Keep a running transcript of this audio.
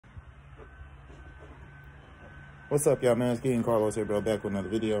What's up, y'all, man? It's King Carlos here, bro. Back with another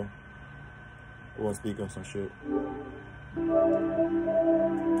video. I want to speak on some shit.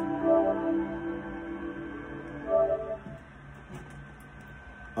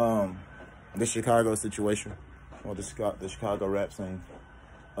 The Chicago situation, or the Chicago rap scene.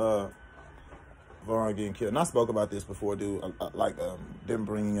 Von getting killed. And I spoke about this before, dude. Like them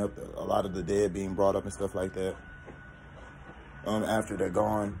bringing up a lot of the dead being brought up and stuff like that. After they're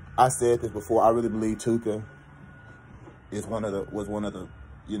gone, I said this before. I really believe Tuka was one of the,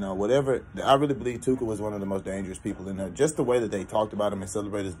 you know, whatever. I really believe Tuka was one of the most dangerous people in there. Just the way that they talked about him and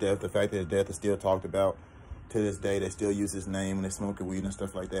celebrate his death, the fact that his death is still talked about to this day. They still use his name when they're smoking weed and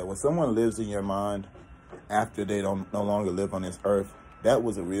stuff like that. When someone lives in your mind after they no longer live on this earth, that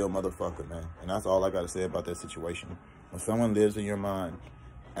was a real motherfucker, man. And that's all I got to say about that situation. When someone lives in your mind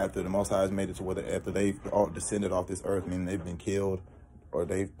after the Most High has made it to whether after they've all descended off this earth, meaning they've been killed or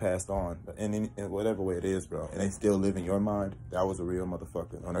they've passed on, in whatever way it is, bro, and they still live in your mind, that was a real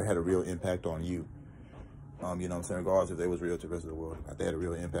motherfucker. And they had a real impact on you. You know what I'm saying? Regardless if they was real to the rest of the world, they had a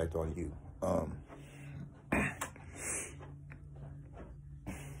real impact on you.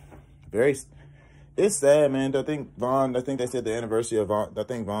 It's sad, man. I think they said the anniversary of Von, I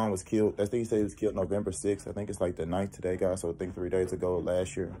think Von was killed. I think he said he was killed November 6th. I think it's like the 9th today, guys. So I think 3 days ago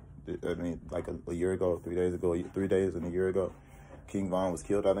last year. I mean, like a year ago, 3 days ago, 3 days and a year ago, King Von was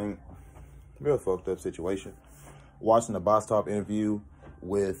killed, I think. Real fucked up situation. Watching the Boss Talk interview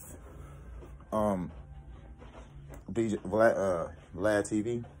with DJ Vlad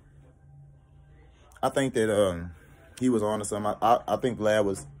TV. I think that he was on to something. I think Vlad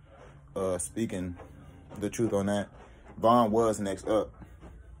was speaking the truth on that. Von was next up.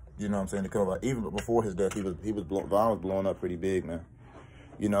 You know what I'm saying? To come about, even before his death, Von was blowing up pretty big, man.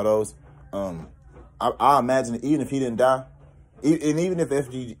 You know those. I imagine even if he didn't die, and even if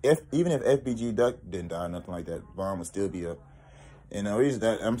FBG Duck didn't die, nothing like that, Von would still be up. And the reason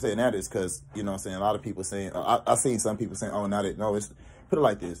that I'm saying that is because, you know what I'm saying, a lot of people saying, I've seen some people saying, oh, now that, no, it's, put it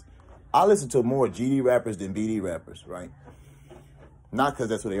like this. I listen to more GD rappers than BD rappers, right? Not because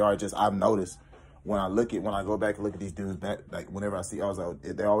that's what they are, just I've noticed when I go back and look at these dudes, like whenever I see, most of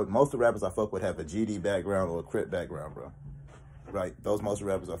the rappers I fuck with have a GD background or a Crip background, bro. Right? Those most of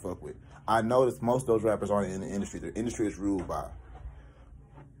the rappers I fuck with. I noticed most of those rappers aren't in the industry. The industry is ruled by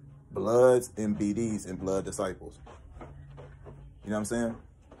Bloods and BDs and Blood Disciples. You know what I'm saying?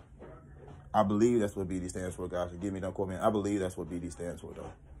 I believe that's what BD stands for, guys. Forgive me, don't quote me. I believe that's what BD stands for,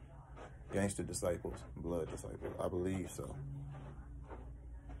 though. Gangster Disciples, Blood Disciples. I believe so.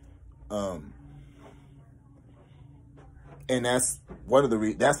 And that's one of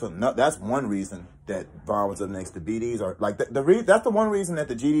the that's one reason that Von was up next to BDs, or like that's the one reason that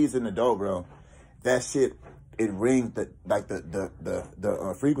the GDs in the dope, bro. That shit, it rings the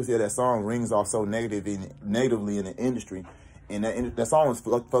frequency of that song rings off so negatively in the industry, and that song is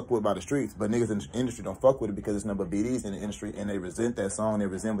fucked with by the streets, but niggas in the industry don't fuck with it because it's number BDs in the industry, and they resent that song. They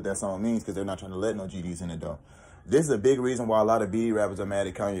resent what that song means because they're not trying to let no GDs in the dope. This is a big reason why a lot of BD rappers are mad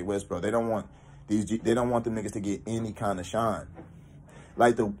at Kanye West, bro. They don't want they don't want them niggas to get any kind of shine.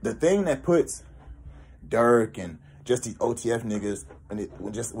 Like the thing that puts Dirk and just these OTF niggas,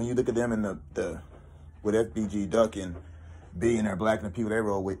 when you look at them in with FBG Duck and Billionaire Black and the people they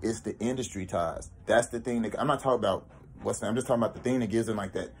roll with, it's the industry ties. That's the thing that I'm not talking about. I'm just talking about the thing that gives them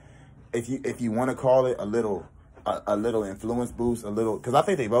like that. If you want to call it a little influence boost, because I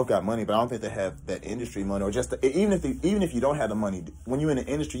think they both got money, but I don't think they have that industry money, or just even if you don't have the money, when you're in the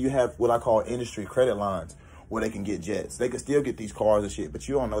industry, you have what I call industry credit lines where they can get jets. They can still get these cars and shit, but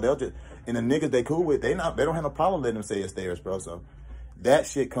you don't know. They'll just, and the niggas they cool with, they don't have no problem letting them say it's theirs, bro. So that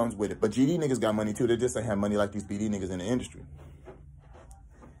shit comes with it. But GD niggas got money too. They just don't have money like these BD niggas in the industry.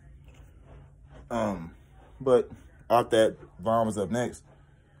 But off that, Von was up next.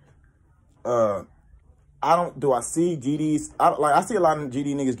 I see GDs, I see a lot of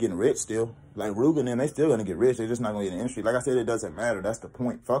GD niggas getting rich still. Like Rugen and they still gonna get rich. They're just not gonna get in the industry. Like I said, it doesn't matter. That's the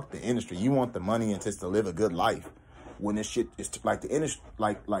point. Fuck the industry. You want the money and just to live a good life. When this shit is like the industry,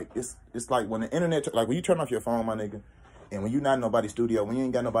 it's like when the internet, like when you turn off your phone, my nigga, and when you not in nobody's studio, when you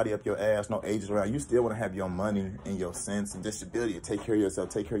ain't got nobody up your ass, no agents around, you still wanna have your money and your sense and just ability to take care of yourself,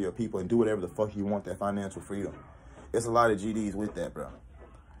 take care of your people, and do whatever the fuck you want, that financial freedom. It's a lot of GDs with that, bro.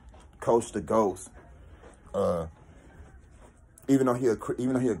 Coach the Ghost. Even though he a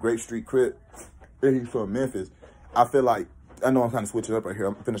great street Crip, and he's from Memphis, I feel like, I know I'm kind of switching up right here.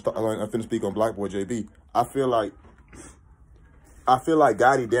 I'm finna speak on Black Boy JB. I feel like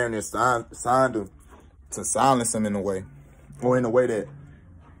Gotti damn near signed him to silence him in a way, or in a way that,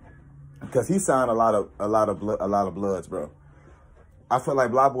 because he signed a lot of Bloods, bro. I feel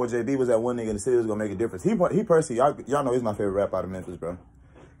like Block Boy JB was that one nigga in the city was gonna make a difference. He personally, y'all know he's my favorite rapper out of Memphis, bro.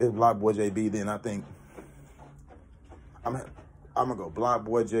 It's Block Boy JB. Then I think I'm gonna go Block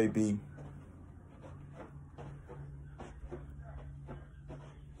Boy JB.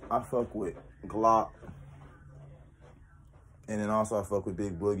 I fuck with Glock, and then also I fuck with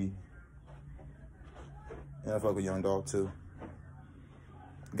Big Boogie, and I fuck with Young Dog too.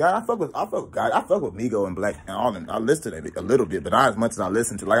 God, I fuck with Migo and Black and all them. I listen to them a little bit, but not as much as I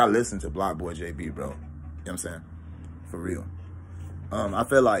listen to. Like I listen to Block Boy JB, bro. You know what I'm saying? For real. I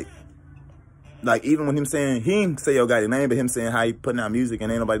feel like even when him saying, he ain't say Yo Gotti name, but him saying how he putting out music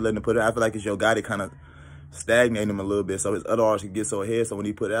and ain't nobody letting him put it out, I feel like it's Yo Gotti kind of stagnating him a little bit, so his other artists can get so ahead, so when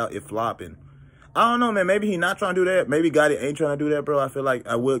he put it out, it flopping. I don't know, man. Maybe he not trying to do that. Maybe Gotti ain't trying to do that, bro. I feel like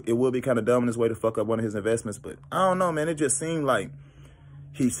it would be kind of dumb in his way to fuck up one of his investments, but I don't know, man. It just seemed like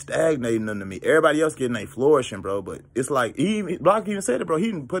he's stagnating under me. Everybody else getting flourishing, bro, but it's like, Block even said it, bro. He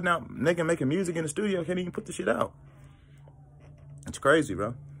even putting out, making music in the studio, can't even put the shit out. It's crazy,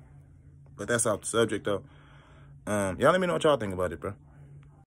 bro. But that's off the subject, though. Y'all let me know what y'all think about it, bro.